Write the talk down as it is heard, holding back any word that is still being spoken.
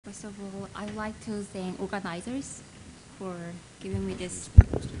First of all, I'd like to thank organizers for giving me this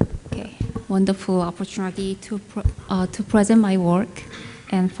wonderful opportunity to present my work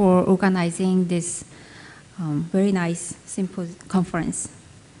and for organizing this very nice conference.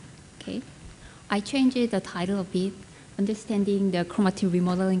 Okay, I changed the title a bit, Understanding the Chromatin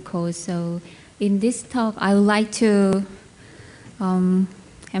Remodeling Code. So in this talk, I would like to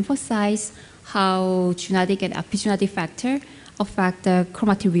emphasize how genetic and epigenetic factor affect the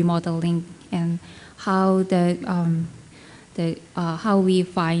chromatin remodeling and how how we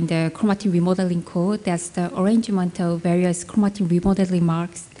find the chromatin remodeling code. That's the arrangement of various chromatin remodeling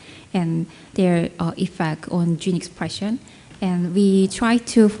marks and their effect on gene expression. And we try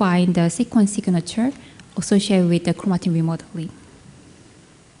to find the sequence signature associated with the chromatin remodeling.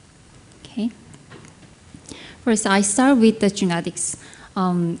 Okay. First, I start with the genetics.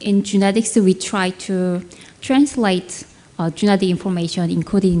 In genetics, we try to translate genetic information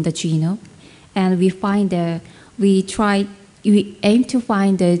encoded in the genome, and we aim to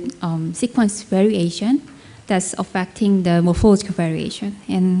find the sequence variation that's affecting the morphological variation.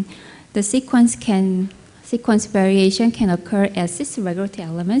 And the sequence variation can occur as cis-regulatory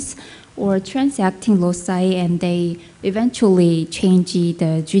elements or transacting loci, and they eventually change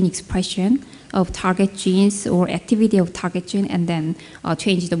the gene expression of target genes or activity of target gene, and then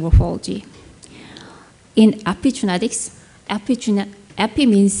change the morphology. In epigenetics, epi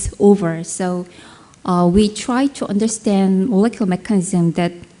means over, so we try to understand molecular mechanism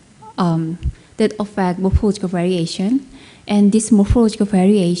that affect morphological variation, and this morphological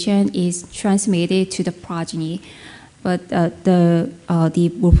variation is transmitted to the progeny, but the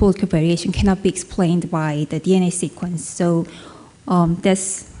morphological variation cannot be explained by the DNA sequence. So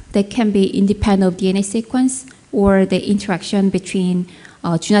that can be independent of DNA sequence or the interaction between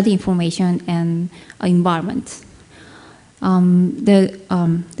genetic information and environment.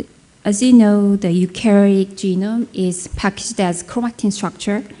 As you know, the eukaryotic genome is packaged as chromatin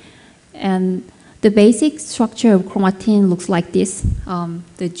structure, and the basic structure of chromatin looks like this.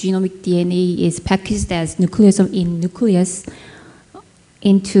 The genomic DNA is packaged as nucleosome in nucleus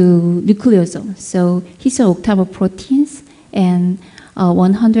into nucleosome. So histone octamer proteins and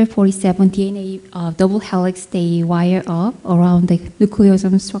 147 DNA double helix, they wire up around the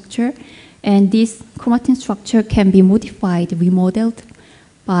nucleosome structure. And this chromatin structure can be modified, remodeled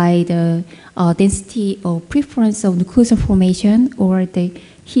by the density or preference of nucleosome formation, or the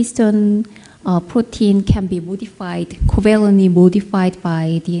histone protein can be modified, covalently modified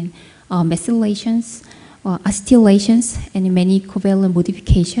by the methylations, acetylations, and many covalent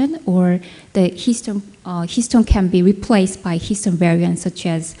modification, or the histone can be replaced by histone variants such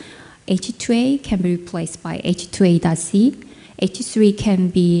as H2A can be replaced by H2A.C. H3A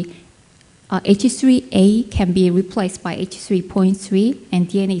can be replaced by H3.3, and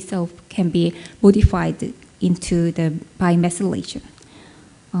DNA itself can be modified into by methylation.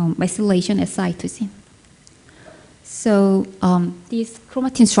 Methylation as cytosine. So this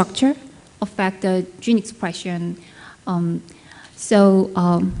chromatin structure affect the gene expression. From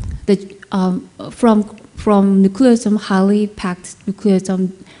nucleosome, highly packed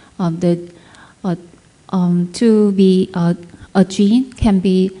nucleosome, to be a gene can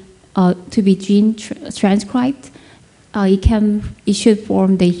be to be gene transcribed. It should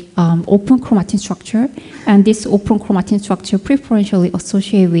form the open chromatin structure, and this open chromatin structure preferentially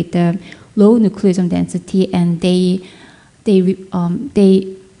associated with the low nucleosome density, and they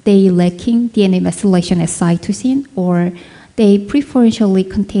lacking DNA methylation as cytosine, or they preferentially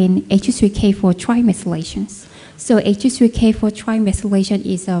contain H3K4 trimethylations. So H3K4 trimethylation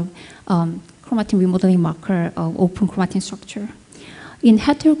is a chromatin remodeling marker of open chromatin structure. In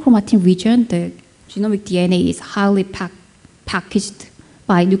heterochromatin region, the genomic DNA is highly packaged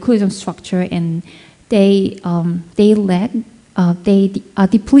by nucleosome structure, and they are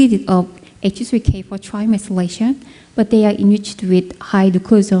depleted of H3K4 trimethylation, but they are enriched with high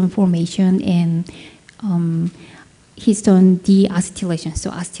nucleosome formation and histone deacetylation.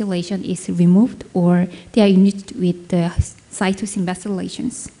 So acetylation is removed, or they are enriched with the cytosine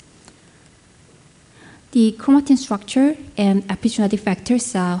methylations. The chromatin structure and epigenetic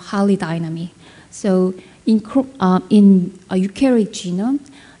factors are highly dynamic. So in a eukaryotic genome,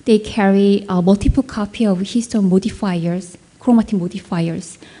 they carry multiple copies of histone modifiers, chromatin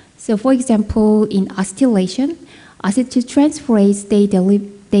modifiers. So for example, in acetylation, acetyltransferase,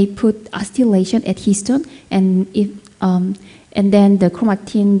 they put acetylation at histone, and then the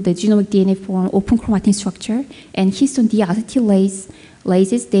genomic DNA form open chromatin structure, and histone deacetylases,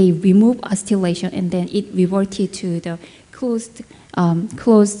 they remove acetylation, and then it reverted to the closed,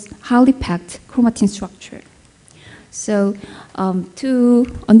 highly packed chromatin structure. So to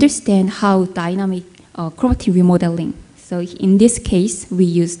understand how dynamic chromatin remodeling, so in this case, we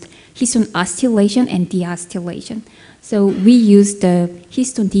used histone acetylation and deacetylation. So we used the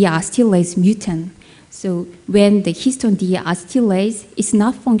histone deacetylase mutant. So when the histone deacetylase is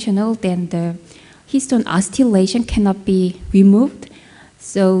not functional, then the histone acetylation cannot be removed.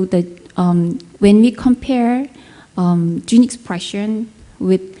 So when we compare gene expression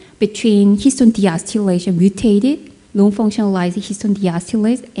between histone deacetylation mutated, non-functionalized histone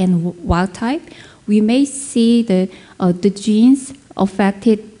deacetylase and wild type, we may see the genes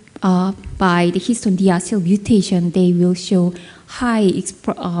affected by the histone deacetyl mutation. They will show higher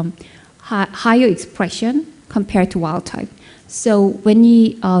expression compared to wild type. So when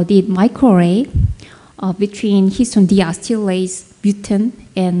we did microarray between histone deacetylase mutant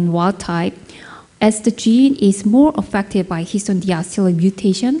and wild type, as the gene is more affected by histone deacetylase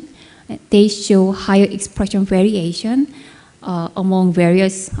mutation, they show higher expression variation among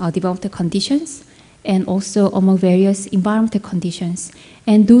various developmental conditions and also among various environmental conditions.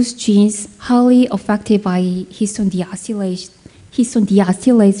 And those genes highly affected by histone deacetylase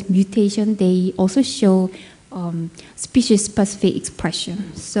mutation, they also show species-specific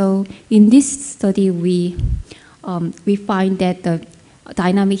expression. So in this study, we find that the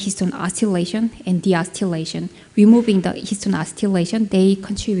dynamic histone acetylation and deacetylation, removing the histone acetylation, they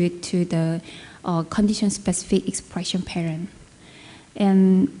contribute to the condition-specific expression pattern.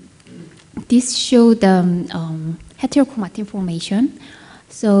 And this shows the heterochromatin formation.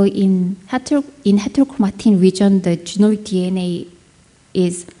 So in heterochromatin region, the genomic DNA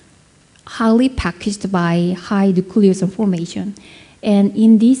is highly packaged by high nucleosome formation. And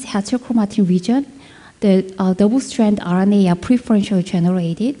in this heterochromatin region, the double-strand RNA are preferentially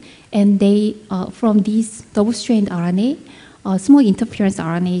generated, and they, from these double-strand RNA, small interference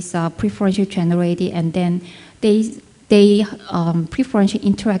RNAs are preferentially generated, and then they preferentially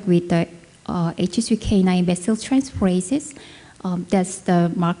interact with the H3K9 methyltransferases. That's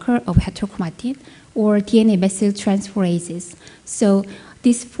the marker of heterochromatin, or DNA methyltransferases. So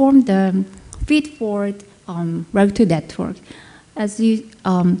this form the feed-forward regulatory network.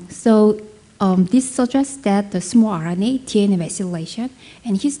 This suggests that the small RNA, DNA methylation,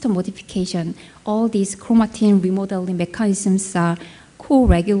 and histone modification, all these chromatin remodeling mechanisms are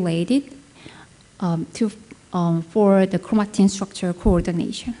co-regulated for the chromatin structure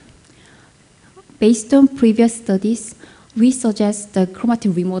coordination. Based on previous studies, we suggest the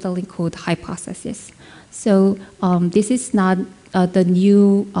chromatin remodeling code hypothesis. So this is not the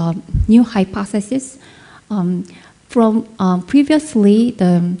new hypothesis. From previously,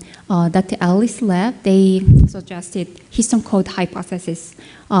 Dr. Ali's lab, they suggested histone code hypothesis.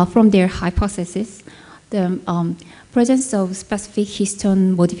 From their hypothesis, the presence of specific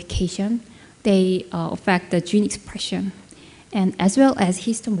histone modification, they affect the gene expression. And as well as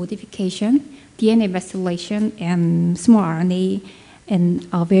histone modification, DNA methylation and small RNA and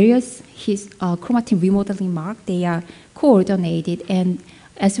various chromatin remodeling mark, they are coordinated, and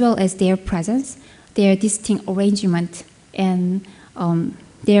as well as their presence, their distinct arrangement and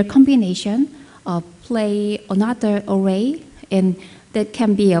their combination play another array, and that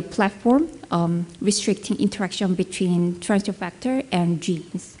can be a platform restricting interaction between transcript factor and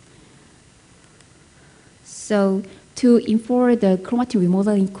genes. So to enforce the chromatin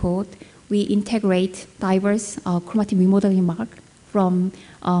remodeling code, we integrate diverse chromatin remodeling mark from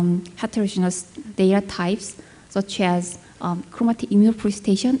heterogeneous data types, such as chromatin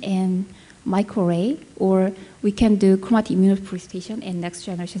immunopurification and microarray, or we can do chromatin immunopurification and next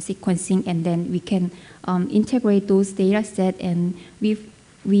generation sequencing, and then we can integrate those data set, and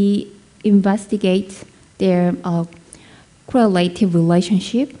we investigate their correlative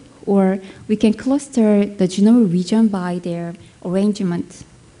relationship, or we can cluster the genomic region by their arrangement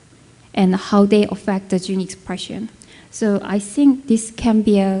and how they affect the gene expression. So I think this can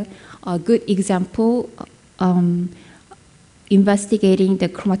be a good example investigating the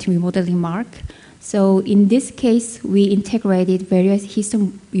chromatin remodeling mark. So in this case, we integrated various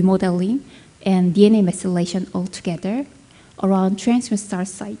histone remodeling and DNA methylation all together around transfer star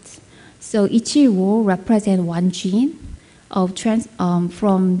sites. So each row represents one gene of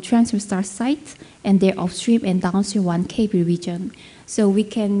from transfer star sites and their upstream and downstream 1 kb region. So we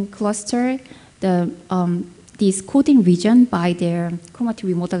can cluster this coding region by their chromatin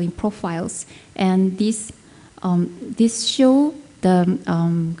remodeling profiles, and this show the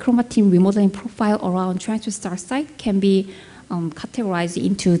chromatin remodeling profile around transfer star site can be categorized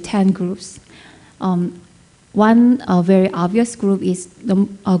into 10 groups. One very obvious group is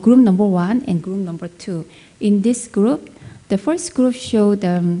group number 1 and group number 2. In this group, the first group showed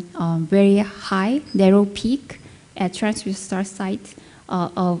very high narrow peak at transfer star site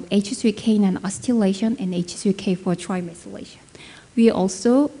of H3K9 acetylation and H3K4 trimethylation. We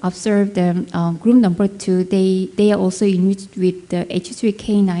also observed group number 2. They are also enriched with the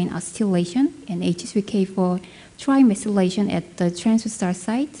H3K9 acetylation and H3K4 trimethylation at the transfer star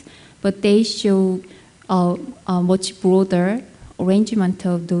site, but they show a much broader arrangement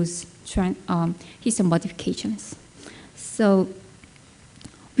of those histone modifications. So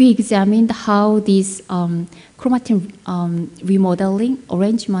we examined how these chromatin remodeling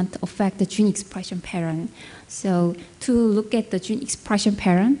arrangement affect the gene expression pattern. So to look at the gene expression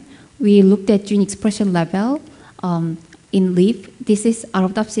pattern, we looked at gene expression level in leaf. This is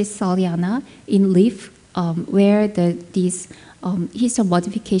Arabidopsis thaliana in leaf, where these histone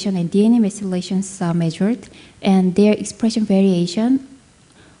modification and DNA methylations are measured, and their expression variation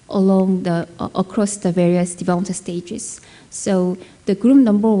along across the various development stages. So the group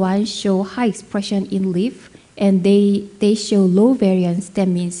number 1 show high expression in leaf, and they show low variance. That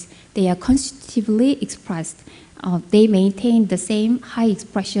means they are constitutively expressed. They maintain the same high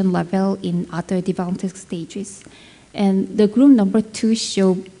expression level in other development stages. And the group number 2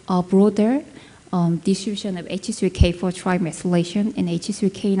 show a broader distribution of H3K4 trimethylation and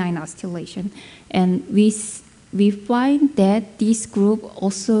H3K9 acetylation. And we find that this group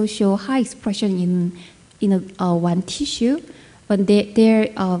also show high expression in one tissue, but their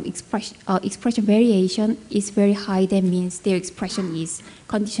expression variation is very high. That means their expression is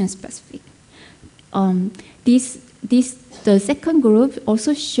condition specific. The second group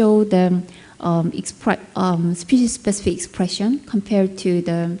also show the species specific expression compared to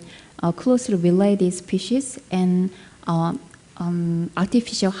the closely related species and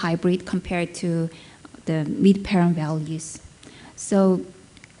artificial hybrid compared to the mid-parent values. So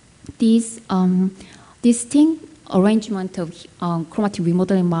these distinct arrangement of chromatin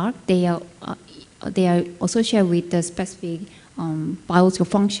remodeling mark, they are associated with the specific biological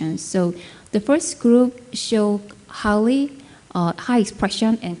functions. So the first group show high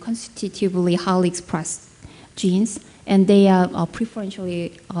expression and constitutively highly expressed genes, and they are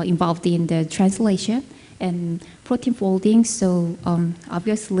preferentially involved in the translation and protein folding, so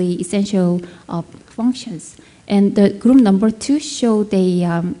obviously essential functions. And the group number 2 show they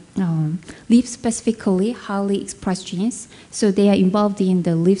leaf-specifically highly expressed genes, so they are involved in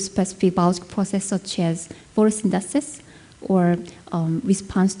the leaf-specific biological process such as photosynthesis or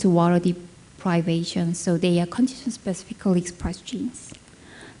response to water deprivation, so they are condition-specifically expressed genes.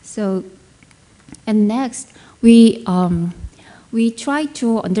 So, and next, we try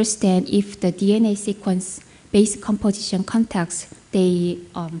to understand if the DNA sequence-based composition context, they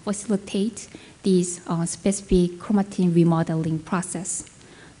facilitate this specific chromatin remodeling process.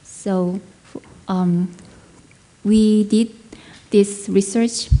 So we did this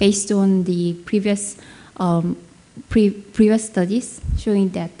research based on the previous studies showing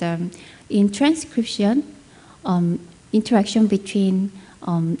that in transcription, interaction between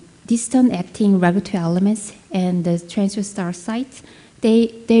distant acting regulatory elements and the transfer star sites,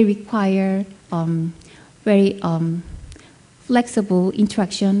 they require very flexible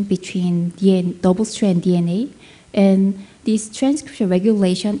interaction between double-strand DNA, and this transcription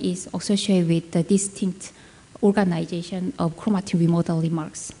regulation is associated with the distinct organization of chromatin remodeling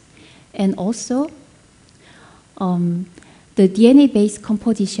marks. And also, the DNA-based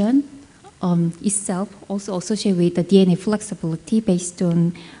composition itself also associated with the DNA flexibility based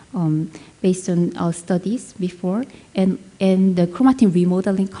on our studies before, and the chromatin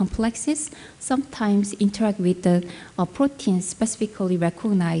remodeling complexes sometimes interact with the proteins specifically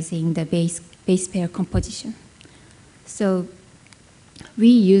recognizing the base pair composition. So we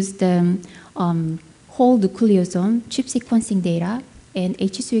use the whole nucleosome chip sequencing data and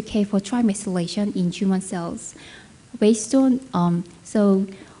H3K4 trimethylation in human cells. Based on, so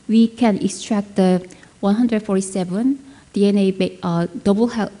we can extract the 147 DNA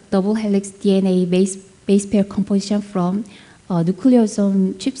double helix DNA base pair composition from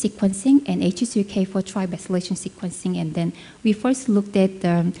nucleosome chip sequencing and H3K4 trimethylation sequencing, and then we first looked at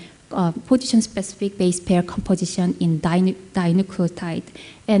the position-specific base pair composition in dinucleotide.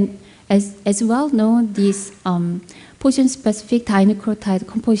 And as well known, this position-specific dinucleotide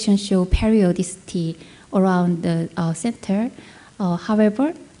composition show periodicity around the center.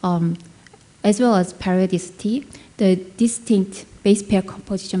 However, as well as periodicity, the distinct base pair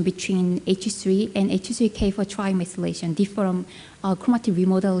composition between H3 and H3K4 trimethylation differ from chromatin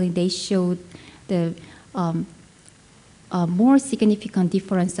remodeling. They showed the more significant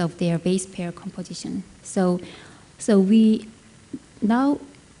difference of their base pair composition. So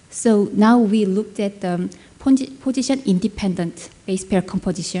now we looked at the position-independent base pair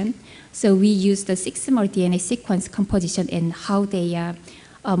composition. So we use the 6-mer DNA sequence composition and how they are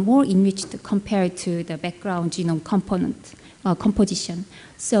more enriched compared to the background genome component composition.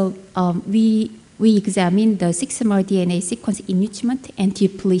 So we examine the 6-mer DNA sequence enrichment and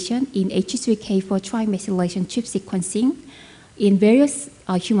depletion in H3K4 trimethylation chip sequencing in various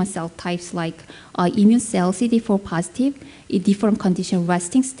human cell types like immune cell CD4 positive, in different condition,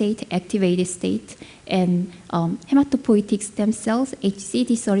 resting state, activated state, and hematopoietic stem cells,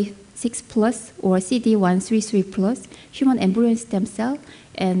 HCD36 plus or CD133 plus, human embryonic stem cell,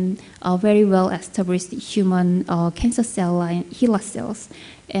 and very well established human cancer cell line HeLa cells.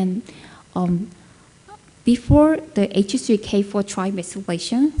 And before the H3K4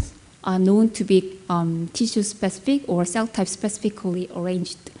 trimethylations are known to be tissue-specific or cell-type specifically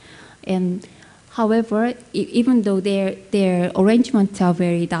arranged. And however, even though their arrangements are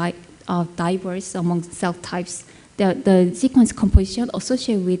very diverse among cell types, the sequence composition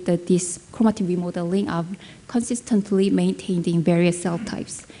associated with this chromatin remodeling are consistently maintained in various cell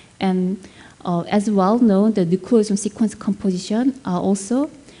types. And as well known, the nucleosome sequence composition are also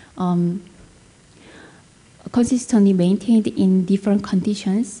consistently maintained in different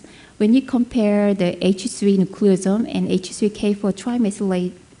conditions. When you compare the H3 nucleosome and H3K4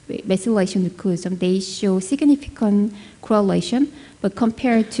 trimethylation nucleosome, they show significant correlation, but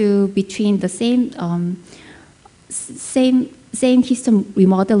compared to between the same histone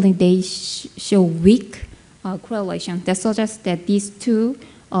remodeling, they show weak correlation. That suggests that these two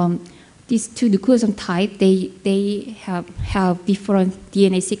nucleosome types, they have different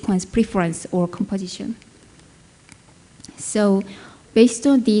DNA sequence preference or composition. So based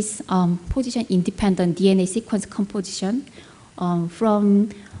on this position-independent DNA sequence composition, from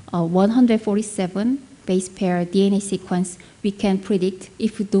 147 base pair DNA sequence, we can predict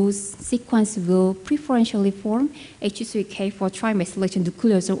if those sequences will preferentially form H3K4 trimethylation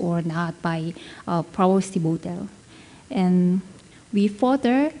nucleosome or not by probabilistic model. And we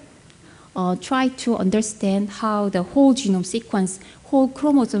further try to understand how the whole genome sequence, whole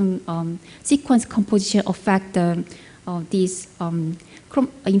chromosome sequence composition affect these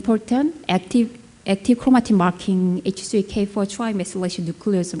important active chromatin marking H3K4 trimethylation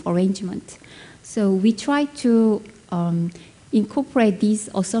nucleosome arrangement. So we try to incorporate these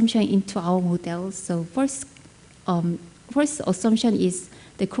assumptions into our model. So first assumption is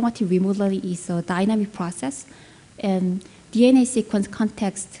the chromatin remodeling is a dynamic process, and DNA sequence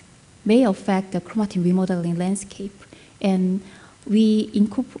context may affect the chromatin remodeling landscape. And we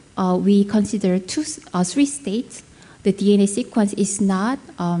consider three states. The DNA sequence is not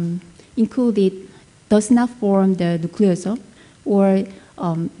included, does not form the nucleosome, or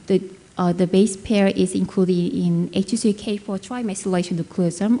the base pair is included in H3K4 trimethylation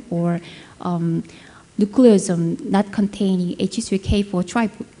nucleosome, or nucleosome not containing H3K4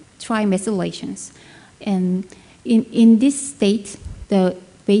 trimethylations. And in this state, the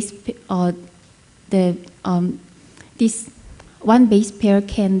base this one base pair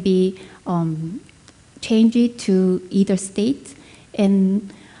can be changed to either state,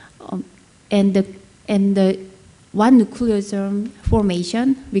 and the one nucleosome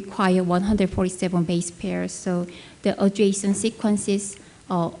formation require 147 base pairs. So the adjacent sequences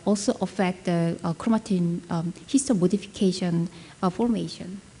also affect the chromatin histone modification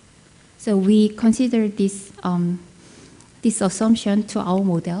formation. So we consider this assumption to our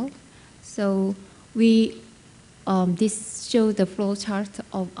model. So we this shows the flow chart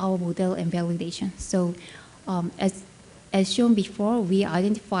of our model and validation. So as shown before, we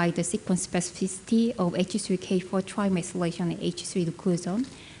identified the sequence specificity of H3K4 trimethylation and H3 nucleosome,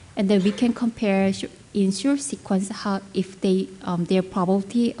 and then we can compare in short sequence how if their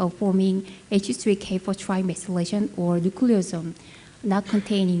probability of forming H3K4 trimethylation or nucleosome not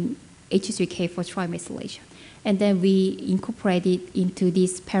containing H3K4 trimethylation. And then we incorporated into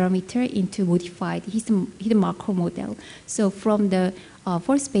this parameter into modified hidden marker model. So from the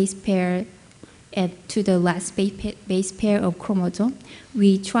first base pair to the last base pair of chromosome,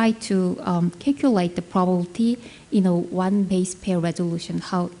 we try to calculate the probability in a one base pair resolution,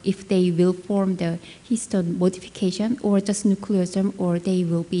 how if they will form the histone modification or just nucleosome, or they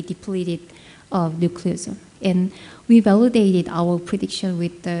will be depleted of nucleosome. And we validated our prediction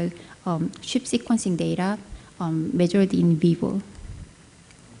with the chip sequencing data measured in vivo.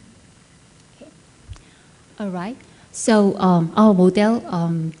 Okay. All right. So our model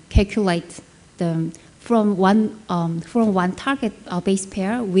calculates from one target base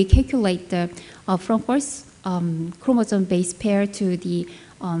pair. We calculate the from first chromosome base pair to the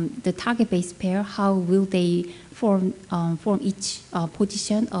the target base pair, how will they form each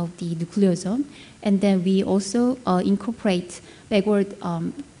position of the nucleosome. And then we also incorporate backward,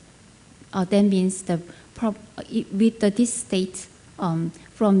 that means with this state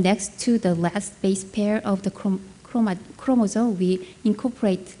from next to the last base pair of the chromosome, we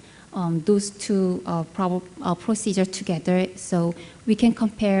incorporate those two procedures together, so we can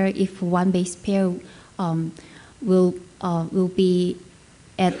compare if one base pair will be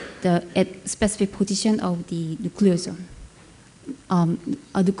at specific position of the nucleosome.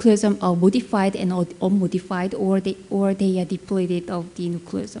 A nucleosome are modified and unmodified, or they are depleted of the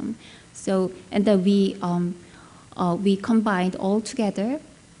nucleosome. So, and then we combined all together.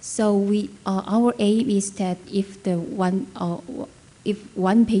 So our aim is that if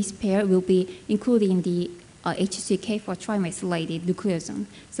one base pair will be included in the HCK for trimethylated nucleosome,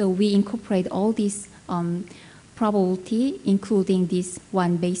 so we incorporate all these probability, including this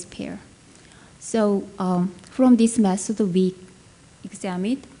one base pair. So from this method, we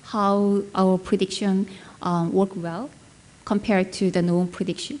examined how our prediction work well compared to the known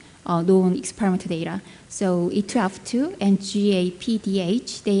prediction, known experimental data. So E12F2 and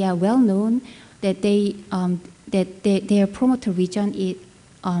GAPDH, they are well known that their promoter region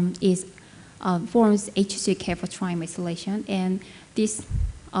forms HCK for trimethylation, and this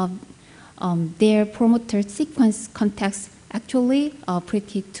their promoter sequence context actually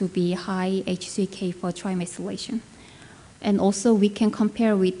predicted to be high HCK for trimethylation. And also we can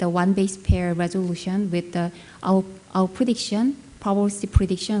compare with the one base pair resolution with our prediction, probabilistic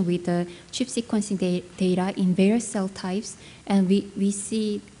prediction with the chip sequencing data in various cell types, and we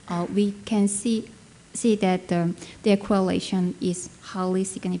can see that their correlation is highly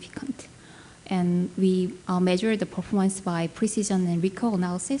significant. And we measure the performance by precision and recall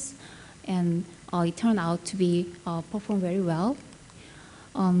analysis, and it turned out to be performed very well.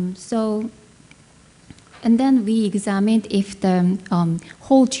 And then we examined if the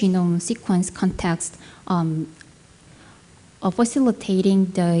whole genome sequence context facilitating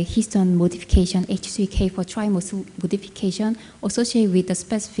the histone modification, HCK for trimethylation modification, associated with the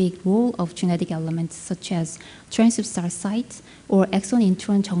specific role of genetic elements such as transcript site or exon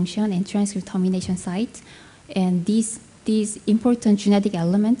intron junction and transcript termination site. And these important genetic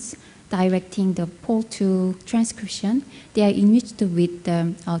elements directing the pole to transcription, they are enriched with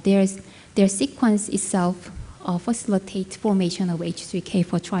their sequence itself facilitates formation of H3K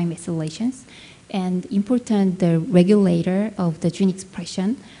for trimethylations, and important the regulator of the gene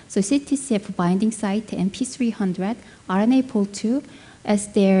expression. So CTCF binding site and P300 RNA pole 2 as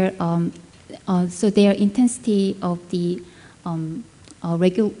their so their intensity of the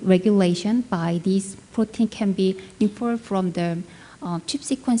regulation by these protein can be inferred from the chip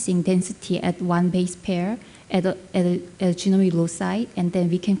sequencing density at one base pair at a genomic loci, and then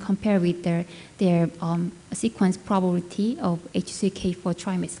we can compare with their sequence probability of HCK for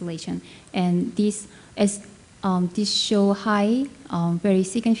trimethylation. And this show high, very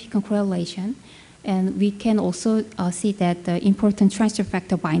significant correlation. And we can also see that the important transfer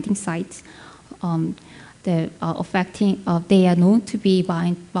factor binding sites, they are known to be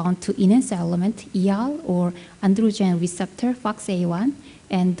bound to enhancer element ER or androgen receptor FOXA1,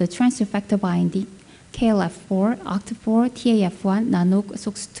 and the transfer factor binding KLF4, OCT4, TAF1, nano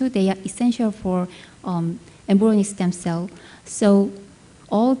SOX2, they are essential for embryonic stem cell. So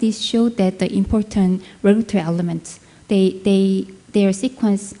all these show that the important regulatory elements, their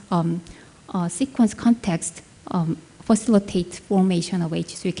sequence context facilitate formation of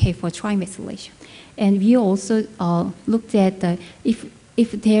H3K for trimethylation. And we also looked at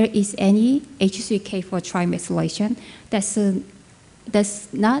if there is any H3K for trimethylation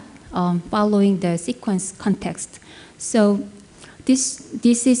that's not following the sequence context. So this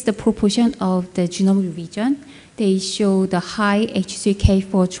is the proportion of the genomic region. They show the high H3K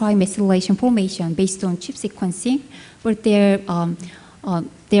for trimethylation formation based on chip sequencing, but their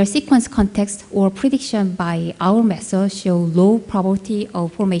sequence context or prediction by our method show low probability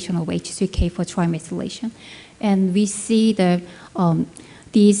of formation of H3K for trimethylation. And we see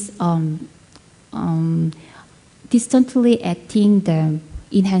these distantly acting the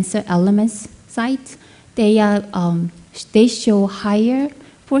enhancer elements site, they show higher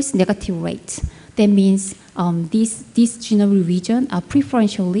false negative rates. That means these genomic region are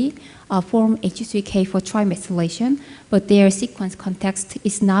preferentially form H3K for trimethylation, but their sequence context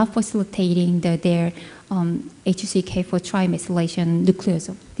is not facilitating their H3K for trimethylation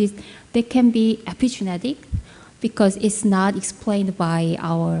nucleosome. They can be epigenetic because it's not explained by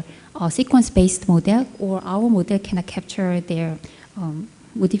our sequence-based model, or our model cannot capture their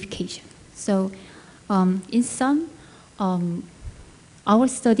modification. So in sum, our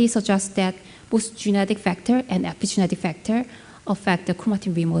study suggests that both genetic factor and epigenetic factor affect the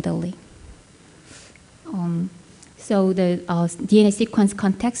chromatin remodeling. So the DNA sequence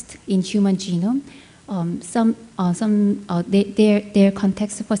context in human genome, their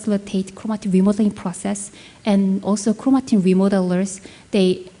context facilitate chromatin remodeling process, and also chromatin remodelers,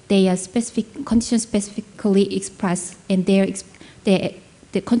 they are specific conditions specifically expressed, and they're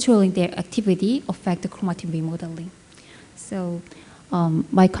controlling their activity affect the chromatin remodeling. So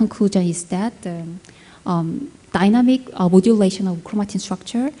my conclusion is that dynamic modulation of chromatin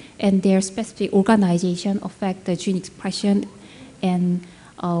structure and their specific organization affect the gene expression, and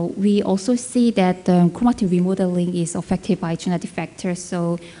we also see that chromatin remodeling is affected by genetic factors.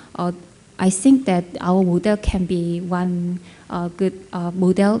 So I think that our model can be one good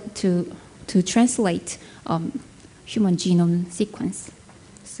model to translate human genome sequence.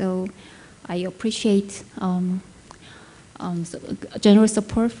 So I appreciate general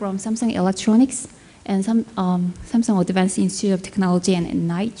support from Samsung Electronics and Samsung Advanced Institute of Technology and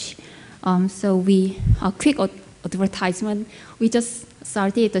NIH. So a quick advertisement. We just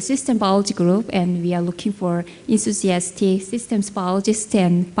started the system biology group, and we are looking for enthusiastic systems biologists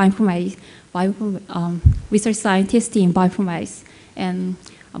and research scientists in bioinformatics, and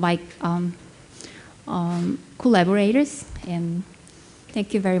my collaborators. And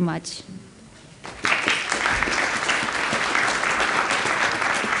thank you very much.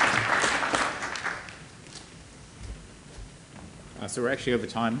 So we're actually over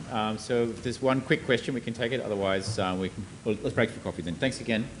time. So if there's one quick question, we can take it. Otherwise, let's break for coffee then. Thanks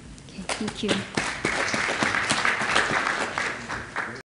again. Okay, thank you.